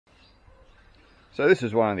So this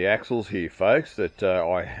is one of the axles here, folks, that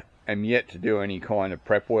I am yet to do any kind of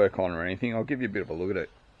prep work on or anything. I'll give you a bit of a look at it.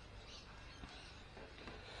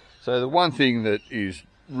 So the one thing that is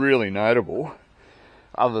really notable,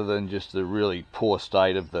 other than just the really poor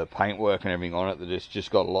state of the paintwork and everything on it, that it's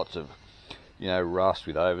just got lots of, you know, rust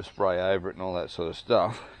with overspray over it and all that sort of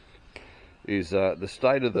stuff, is the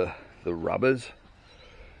state of the rubbers.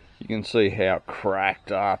 You can see how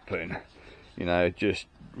cracked up and, you know, just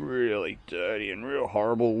really dirty and real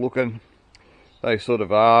horrible looking they sort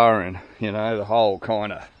of are, and, you know, the whole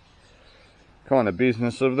kind of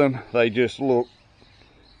business of them, they just look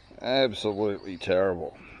absolutely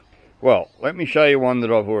terrible. Well, let me show you one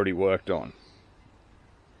that I've already worked on.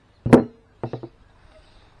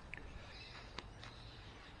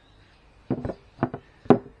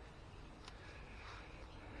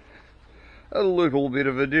 A little bit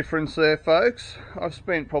of a difference there, folks. I've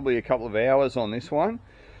spent probably a couple of hours on this one,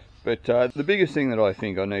 but the biggest thing that I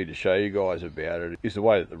think I need to show you guys about it is the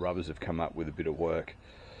way that the rubbers have come up with a bit of work.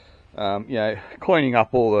 You know, cleaning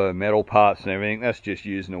up all the metal parts and everything, that's just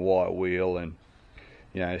using a wire wheel and,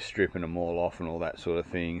 you know, stripping them all off and all that sort of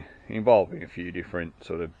thing, involving a few different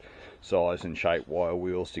sort of size and shape wire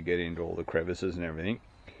wheels to get into all the crevices and everything.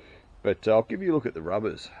 But I'll give you a look at the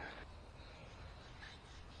rubbers.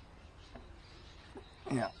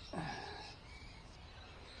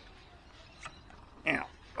 Now,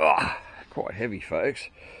 quite heavy, folks.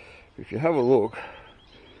 If you have a look,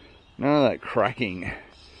 none of that cracking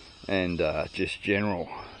and just general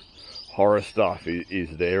horror stuff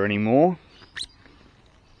is there anymore.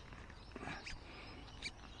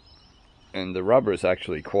 And the rubber is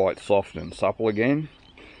actually quite soft and supple again.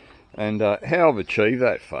 And how I've achieved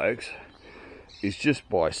that, folks, is just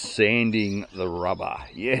by sanding the rubber.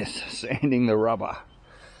 Yes, sanding the rubber.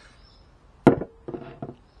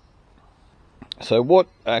 So what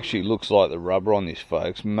actually looks like the rubber on this,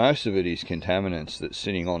 folks, most of it is contaminants that's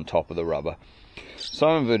sitting on top of the rubber.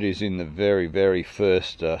 Some of it is in the very, very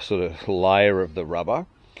first sort of layer of the rubber,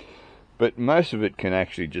 but most of it can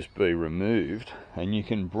actually just be removed, and you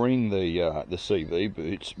can bring the CV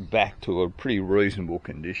boots back to a pretty reasonable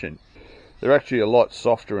condition. They're actually a lot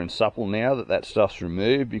softer and supple now that that stuff's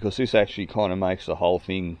removed, because this actually kind of makes the whole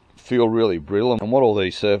thing feel really brittle. And what all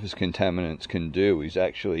these surface contaminants can do is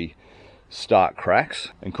actually start cracks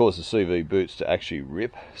and cause the CV boots to actually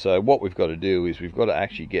rip. So what we've got to do is we've got to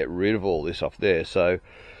actually get rid of all this off there. So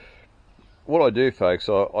what I do, folks,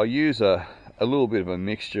 I use a little bit of a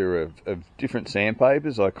mixture of different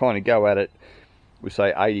sandpapers. I kind of go at it with,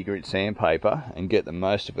 say, 80 grit sandpaper and get the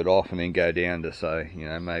most of it off, and then go down to, say, you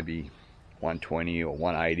know, maybe 120 or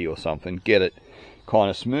 180 or something, get it kind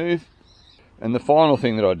of smooth. And the final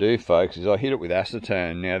thing that I do, folks, is I hit it with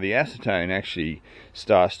acetone. Now, the acetone actually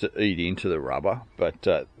starts to eat into the rubber, but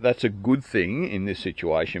that's a good thing in this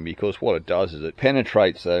situation, because what it does is it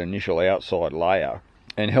penetrates that initial outside layer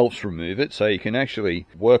and helps remove it. So you can actually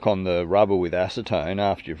work on the rubber with acetone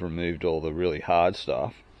after you've removed all the really hard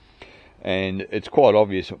stuff. And it's quite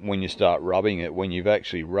obvious when you start rubbing it, when you've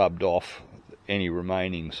actually rubbed off any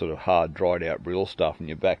remaining sort of hard, dried out brittle stuff, and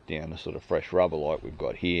you're back down to sort of fresh rubber like we've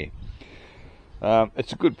got here.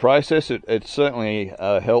 It's a good process. It certainly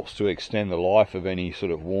helps to extend the life of any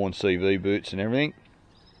sort of worn CV boots and everything.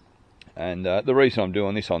 And the reason I'm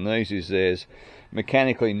doing this on these is there's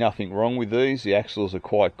mechanically nothing wrong with these. The axles are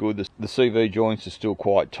quite good. The CV joints are still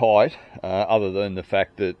quite tight, other than the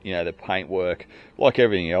fact that, you know, the paintwork, like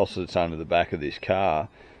everything else that's under the back of this car,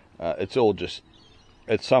 it's all just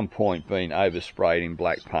at some point been oversprayed in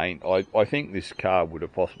black paint. I think this car would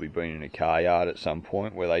have possibly been in a car yard at some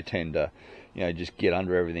point, where they tend to, you know, just get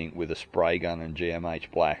under everything with a spray gun and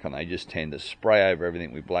GMH black, and they just tend to spray over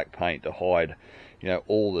everything with black paint to hide, you know,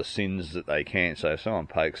 all the sins that they can. So if someone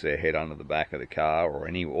pokes their head under the back of the car,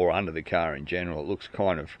 or under the car in general, it looks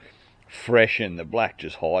kind of fresh, and the black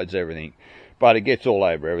just hides everything. But it gets all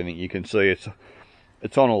over everything. You can see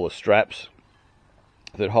it's on all the straps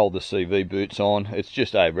that hold the CV boots on. It's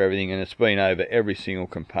just over everything, and it's been over every single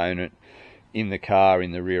component in the car,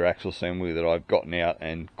 in the rear axle assembly, that I've gotten out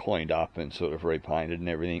and cleaned up and sort of repainted and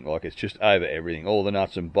everything. Like, it's just over everything, all the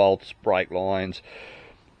nuts and bolts, brake lines,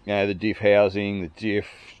 you know, the diff housing, the diff,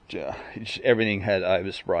 everything had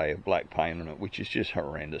overspray of black paint on it, which is just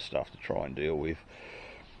horrendous stuff to try and deal with.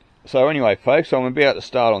 So anyway, folks, I'm about to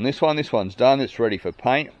start on this one. This one's done, it's ready for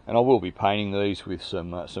paint, and I will be painting these with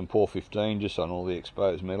some Por 15 just on all the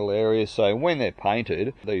exposed metal areas. So when they're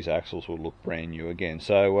painted, these axles will look brand new again.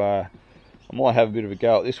 So I might have a bit of a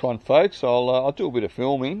go at this one, folks. I'll do a bit of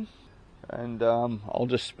filming, and I'll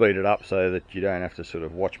just speed it up so that you don't have to sort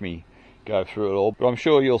of watch me go through it all. But I'm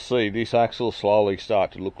sure you'll see this axle slowly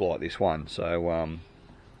start to look like this one. So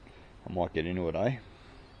I might get into it, eh?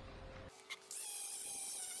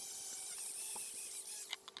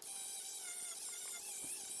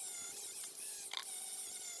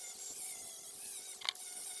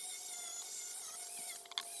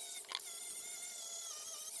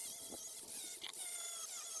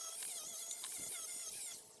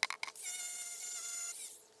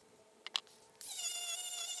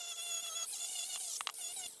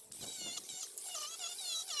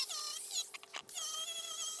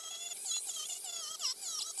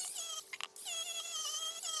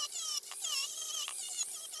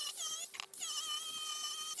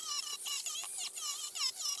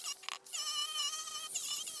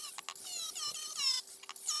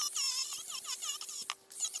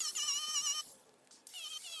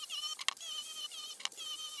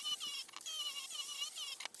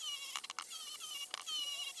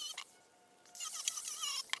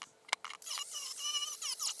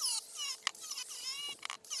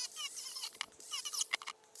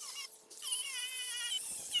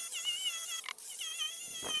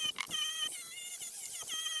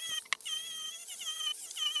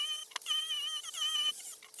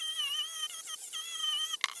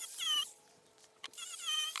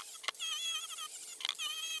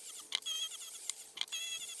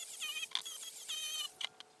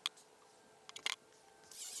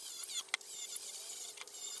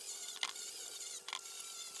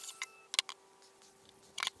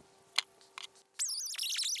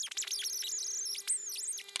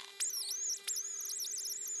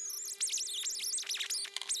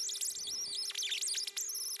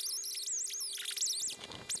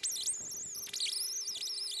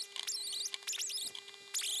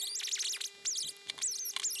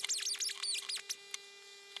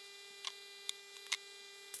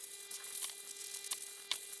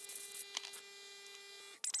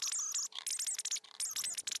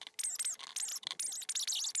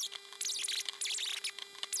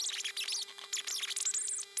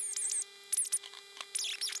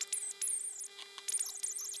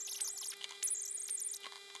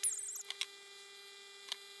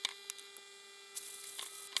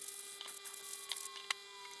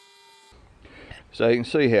 So you can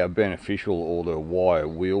see how beneficial all the wire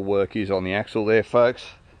wheel work is on the axle there, folks.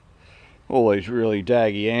 All these really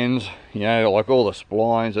daggy ends, you know, like all the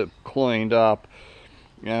splines are cleaned up,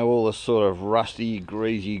 you know, all the sort of rusty,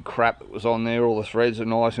 greasy crap that was on there, all the threads are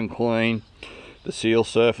nice and clean. The seal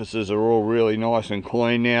surfaces are all really nice and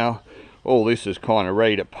clean now. All this is kind of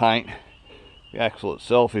ready to paint. The axle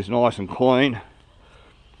itself is nice and clean.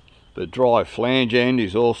 The dry flange end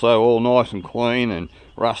is also all nice and clean and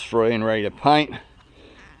rust free and ready to paint.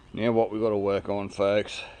 Now what we've got to work on,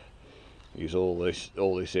 folks, is all this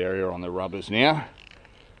area on the rubbers now,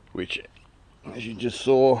 which, as you just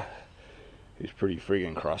saw, is pretty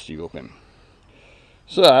friggin' crusty looking.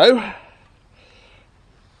 So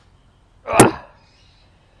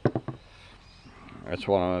that's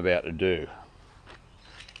what I'm about to do.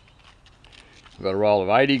 I've got a roll of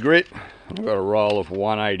 80 grit, I've got a roll of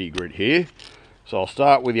 180 grit here. So I'll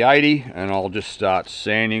start with the 80 and I'll just start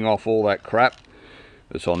sanding off all that crap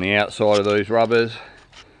that's on the outside of these rubbers,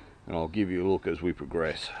 and I'll give you a look as we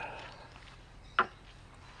progress.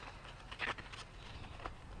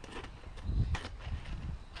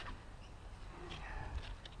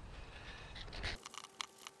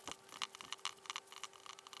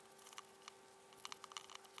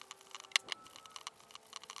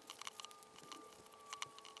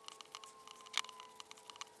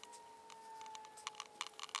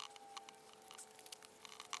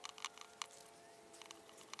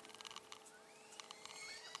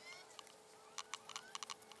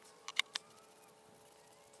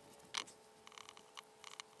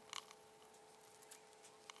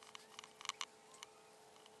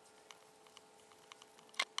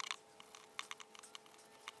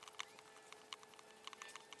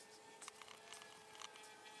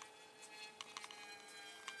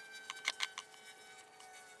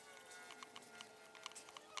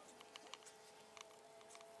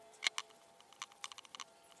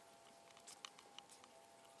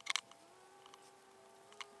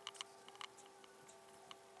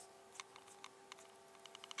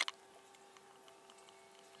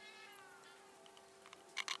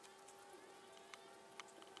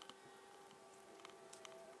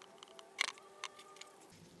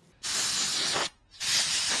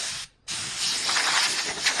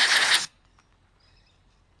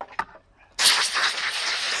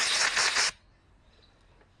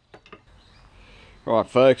 Right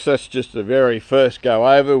folks, that's just the very first go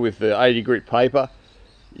over with the 80 grit paper.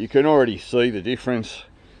 You can already see the difference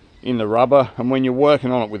in the rubber, and when you're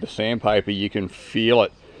working on it with the sandpaper you can feel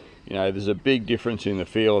it. You know, there's a big difference in the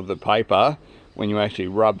feel of the paper when you actually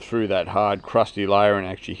rub through that hard crusty layer and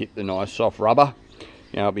actually hit the nice soft rubber.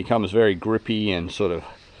 You know, it becomes very grippy and sort of,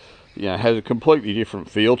 you know, has a completely different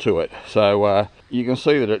feel to it. So you can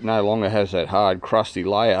see that it no longer has that hard crusty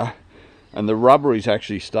layer, and the rubber is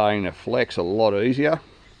actually starting to flex a lot easier.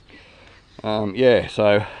 Yeah,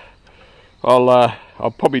 so I'll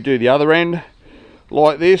probably do the other end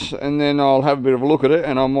like this, and then I'll have a bit of a look at it,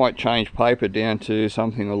 and I might change paper down to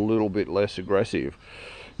something a little bit less aggressive.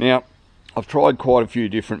 Now, I've tried quite a few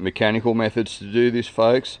different mechanical methods to do this,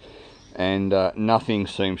 folks, and nothing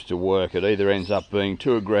seems to work. It either ends up being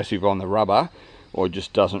too aggressive on the rubber or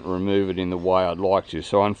just doesn't remove it in the way I'd like to.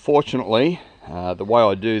 So unfortunately, the way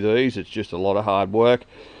I do these, it's just a lot of hard work.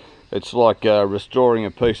 It's like restoring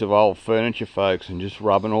a piece of old furniture, folks, and just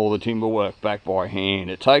rubbing all the timber work back by hand.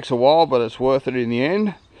 It takes a while, but it's worth it in the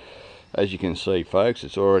end. As you can see, folks,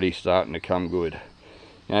 it's already starting to come good.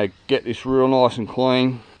 Now, get this real nice and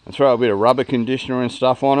clean, and throw a bit of rubber conditioner and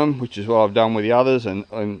stuff on them, which is what I've done with the others, and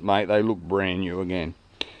mate, they look brand new again.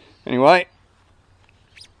 Anyway,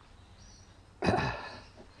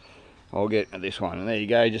 I'll get to this one, and there you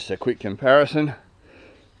go, just a quick comparison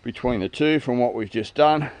between the two from what we've just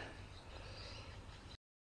done.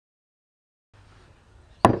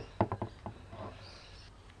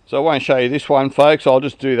 So I won't show you this one, folks. I'll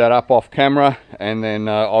just do that up off camera, and then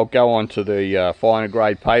I'll go on to the finer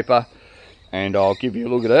grade paper, and I'll give you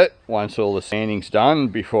a look at it once all the sanding's done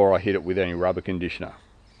before I hit it with any rubber conditioner.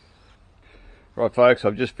 Right, folks,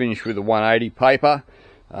 I've just finished with the 180 paper.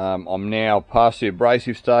 I'm now past the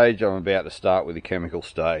abrasive stage. I'm about to start with the chemical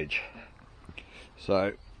stage.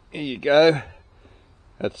 So here you go.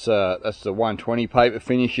 That's the 120 paper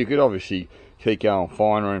finish. You could obviously keep going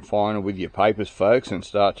finer and finer with your papers, folks, and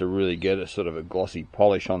start to really get a sort of a glossy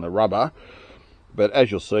polish on the rubber. But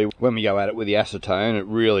as you'll see, when we go at it with the acetone, it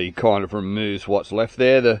really kind of removes what's left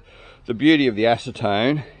there. The beauty of the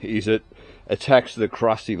acetone is it attacks the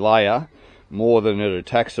crusty layer more than it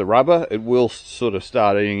attacks the rubber. It will sort of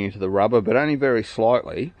start eating into the rubber, but only very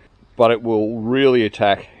slightly. But it will really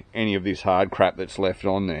attack any of this hard crap that's left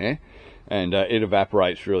on there, and it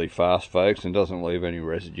evaporates really fast, folks, and doesn't leave any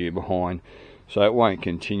residue behind. So it won't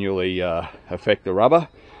continually affect the rubber.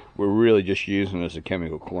 We're really just using it as a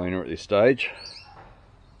chemical cleaner at this stage.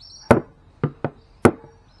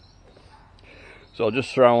 So I'll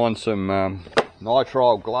just throw on some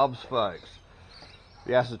nitrile gloves, folks.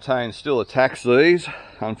 The acetone still attacks these,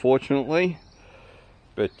 unfortunately,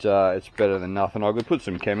 but it's better than nothing. I could put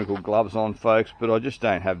some chemical gloves on, folks, but I just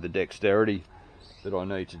don't have the dexterity that I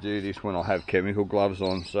need to do this when I have chemical gloves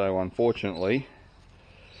on. So unfortunately,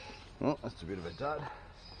 oh, that's a bit of a dud.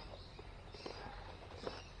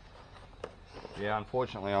 Yeah,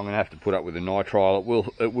 unfortunately I'm going to have to put up with the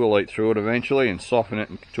nitrile. It will eat through it eventually and soften it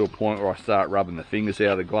to a point where I start rubbing the fingers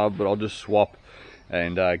out of the glove, but I'll just swap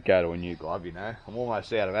and go to a new glove, you know. I'm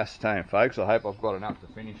almost out of acetone, folks. I hope I've got enough to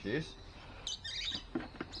finish this.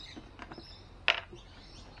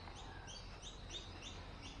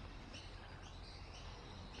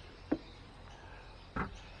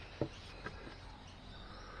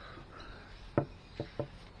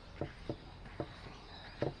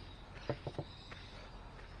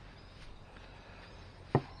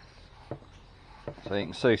 So you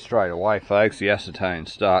can see straight away, folks, the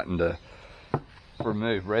acetone's starting to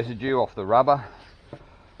remove residue off the rubber.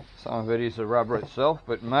 Some of it is the rubber itself,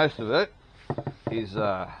 but most of it is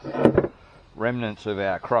remnants of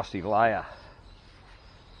our crusty layer.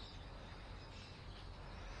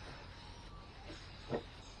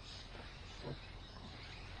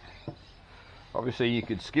 Obviously you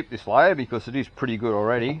could skip this layer because it is pretty good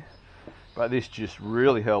already, but this just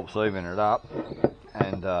really helps even it up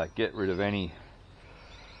and get rid of any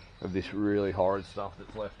of this really horrid stuff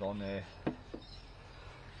that's left on there.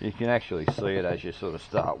 You can actually see it as you sort of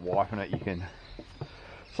start wiping it.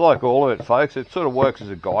 It's like all of it, folks, it sort of works as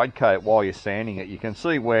a guide coat while you're sanding it. You can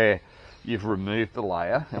see where you've removed the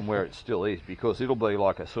layer and where it still is, because it'll be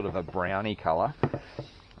like a sort of a browny colour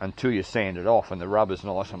until you sand it off and the rubber's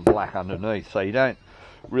nice and black underneath. So you don't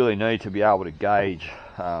really need to be able to gauge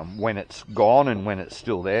when it's gone and when it's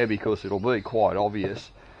still there, because it'll be quite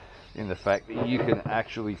obvious in the fact that you can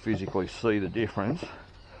actually physically see the difference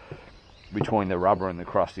between the rubber and the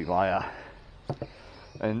crusty layer.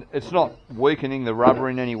 And it's not weakening the rubber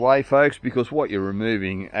in any way, folks, because what you're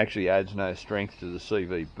removing actually adds no strength to the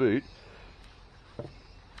CV boot.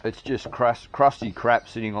 It's just crusty crap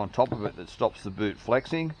sitting on top of it that stops the boot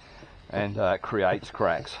flexing and creates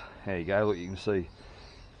cracks. There you go, look, you can see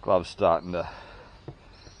gloves starting to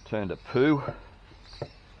turn to poo.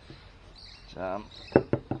 I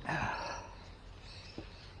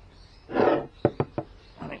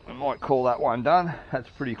think we might call that one done. That's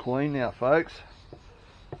pretty clean now, folks.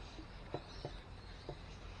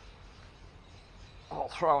 I'll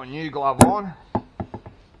throw a new glove on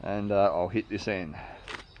and I'll hit this end.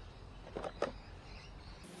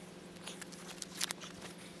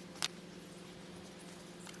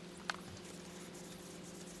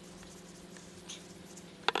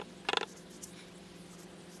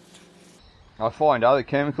 I find other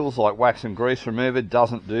chemicals like wax and grease remover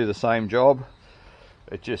doesn't do the same job.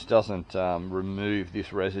 It just doesn't remove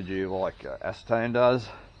this residue like acetone does.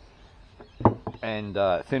 And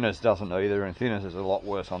thinners doesn't either, and thinners is a lot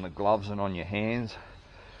worse on the gloves than on your hands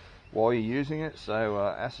while you're using it. So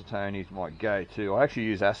acetone is my go-to. I actually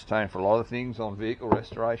use acetone for a lot of things on vehicle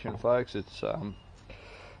restoration, folks.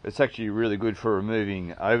 It's actually really good for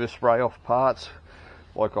removing overspray off parts,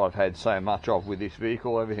 like I've had so much of with this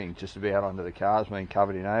vehicle. Everything just about under the car's been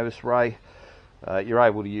covered in overspray. You're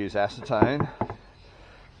able to use acetone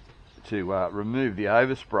to remove the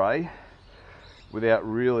overspray without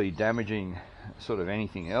really damaging sort of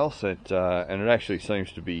anything else. And it actually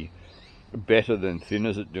seems to be better than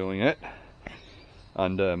thinners at doing it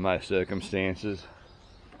under most circumstances.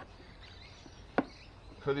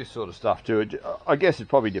 For this sort of stuff too, I guess it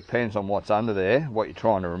probably depends on what's under there, what you're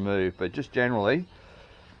trying to remove, but just generally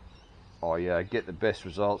I get the best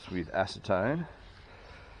results with acetone,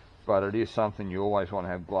 but it is something you always want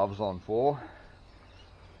to have gloves on for.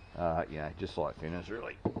 You know, just like thinners,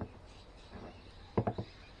 really.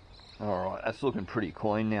 Alright, that's looking pretty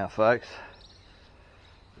clean now, folks.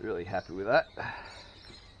 Really happy with that.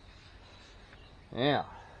 Now,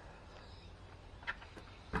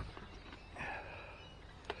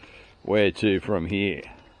 where to from here?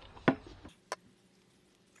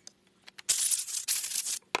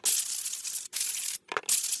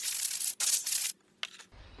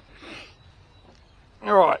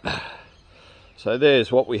 Alright, so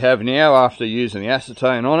there's what we have now after using the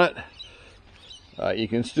acetone on it. You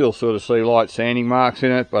can still sort of see light sanding marks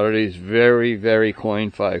in it, but it is very, very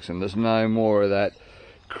clean, folks, and there's no more of that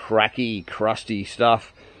cracky, crusty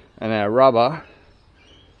stuff. And our rubber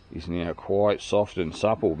is now quite soft and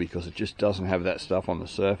supple because it just doesn't have that stuff on the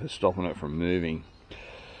surface stopping it from moving.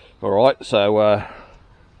 Alright, so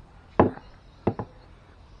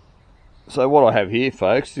what I have here,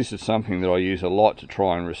 folks, this is something that I use a lot to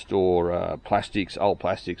try and restore plastics, old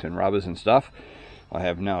plastics and rubbers and stuff. I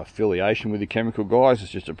have no affiliation with the chemical guys.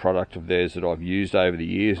 It's just a product of theirs that I've used over the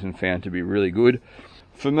years and found to be really good.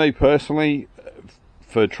 For me personally,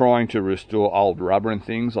 for trying to restore old rubber and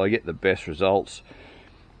things, I get the best results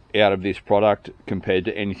out of this product compared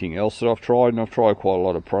to anything else that I've tried. And I've tried quite a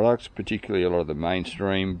lot of products, particularly a lot of the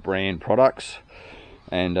mainstream brand products,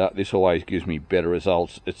 and this always gives me better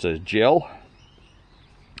results. It's a gel,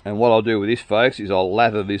 and what I'll do with this, folks, is I'll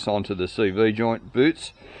lather this onto the CV joint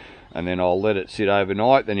boots, and then I'll let it sit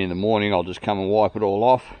overnight. Then in the morning I'll just come and wipe it all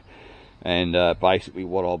off, and basically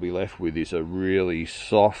what I'll be left with is a really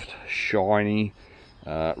soft, shiny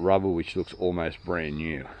rubber which looks almost brand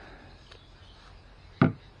new.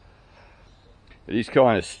 It is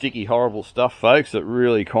kind of sticky, horrible stuff, folks, that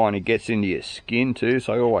really kind of gets into your skin too,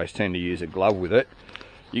 so I always tend to use a glove with it.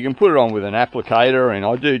 You can put it on with an applicator, and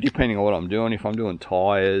I do, depending on what I'm doing. If I'm doing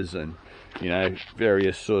tyres and, you know,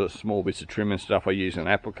 various sort of small bits of trim and stuff, I use an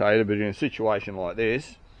applicator. But in a situation like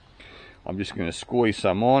this, I'm just going to squeeze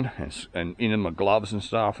some on and into my gloves and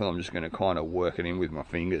stuff, and I'm just going to kind of work it in with my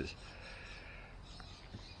fingers.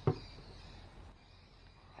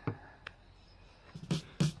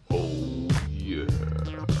 Oh yeah.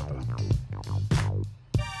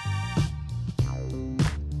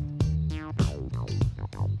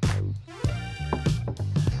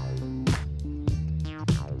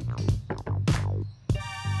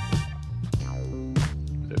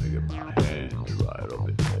 Let me get my hand right up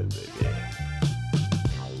in there, baby.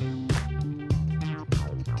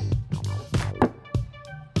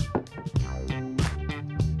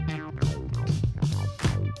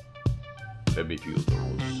 Let me feel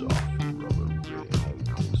those soft rubber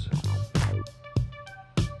rings.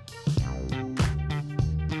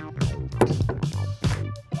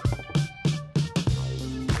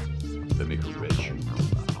 Let me caress you with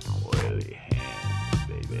my oily hand,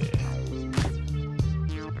 baby.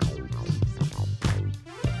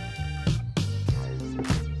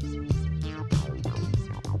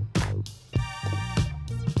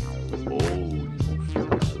 Oh, you feel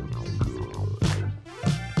so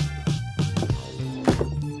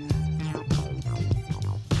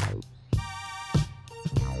good.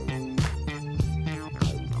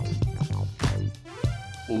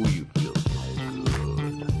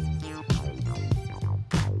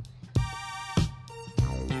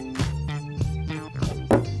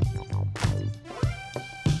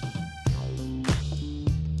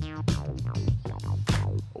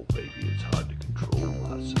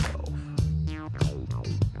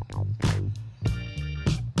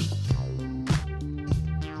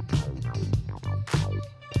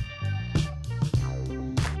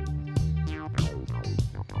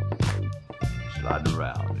 riding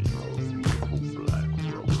around in your beautiful black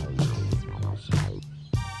Rolls.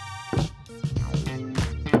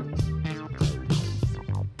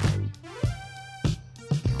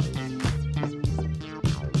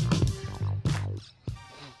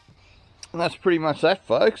 And that's pretty much that,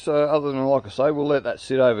 folks. Other than, like I say, we'll let that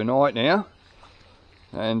sit overnight now,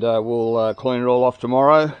 and we'll clean it all off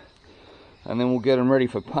tomorrow, and then we'll get them ready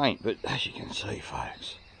for paint. But as you can see,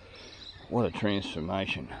 folks, what a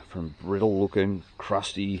transformation from brittle looking,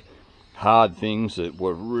 crusty, hard things that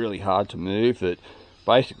were really hard to move, that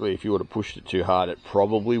basically if you would have pushed it too hard it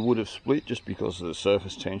probably would have split just because of the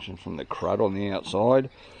surface tension from the crud on the outside.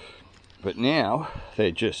 But now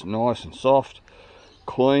they're just nice and soft,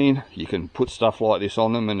 clean. You can put stuff like this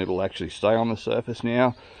on them and it'll actually stay on the surface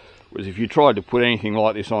now. Whereas if you tried to put anything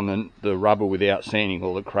like this on the rubber without sanding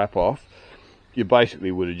all the crap off, you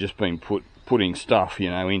basically would have just been putting stuff, you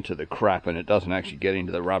know, into the crap, and it doesn't actually get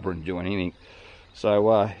into the rubber and do anything.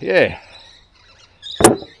 So yeah,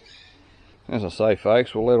 as I say,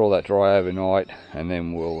 folks, we'll let all that dry overnight, and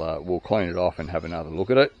then we'll clean it off and have another look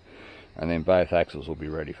at it, and then both axles will be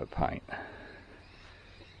ready for paint.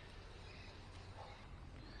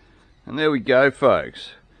 And there we go,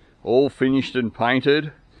 folks, all finished and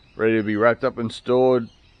painted, ready to be wrapped up and stored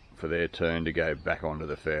for their turn to go back onto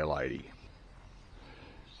the Fairlady.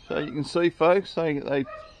 So you can see, folks, they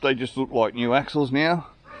just look like new axles now,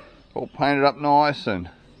 all painted up nice, and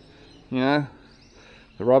you know,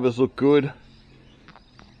 the rubbers look good,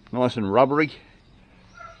 nice and rubbery.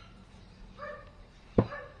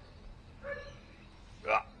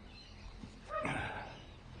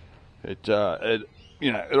 It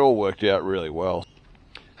you know, it all worked out really well.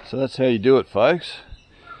 So that's how you do it, folks.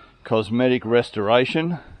 Cosmetic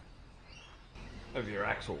restoration of your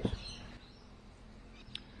axles.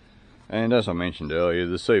 And as I mentioned earlier,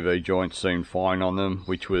 the CV joints seemed fine on them,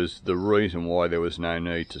 which was the reason why there was no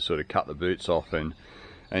need to sort of cut the boots off and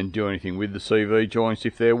do anything with the CV joints.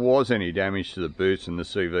 If there was any damage to the boots and the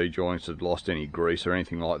CV joints had lost any grease or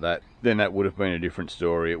anything like that, then that would have been a different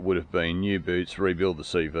story. It would have been new boots, rebuild the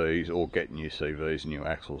CVs, or get new CVs, new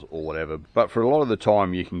axles, or whatever. But for a lot of the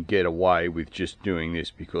time you can get away with just doing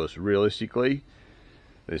this, because realistically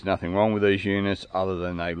there's nothing wrong with these units other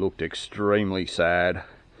than they looked extremely sad.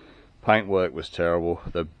 Paintwork was terrible.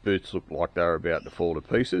 The boots looked like they were about to fall to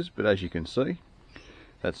pieces, but as you can see,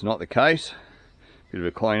 that's not the case. Bit of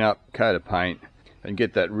a clean up, coat of paint, and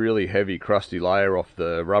get that really heavy crusty layer off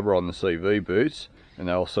the rubber on the CV boots, and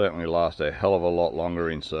they'll certainly last a hell of a lot longer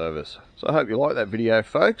in service. So I hope you like that video,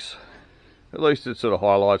 folks. At least it sort of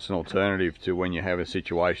highlights an alternative to when you have a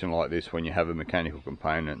situation like this, when you have a mechanical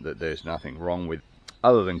component that there's nothing wrong with.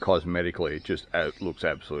 Other than cosmetically, it just looks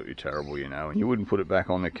absolutely terrible, you know, and you wouldn't put it back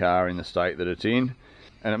on the car in the state that it's in,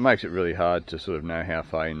 and it makes it really hard to sort of know how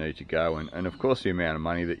far you need to go, and of course the amount of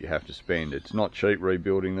money that you have to spend. It's not cheap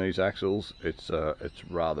rebuilding these axles. It's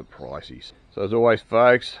rather pricey. So as always,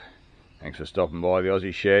 folks, thanks for stopping by the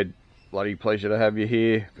Aussie Shed. Bloody pleasure to have you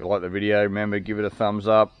here. If you like the video, remember, give it a thumbs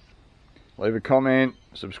up, leave a comment,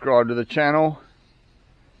 subscribe to the channel,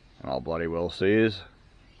 and I'll bloody well see you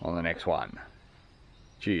on the next one.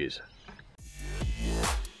 Cheers.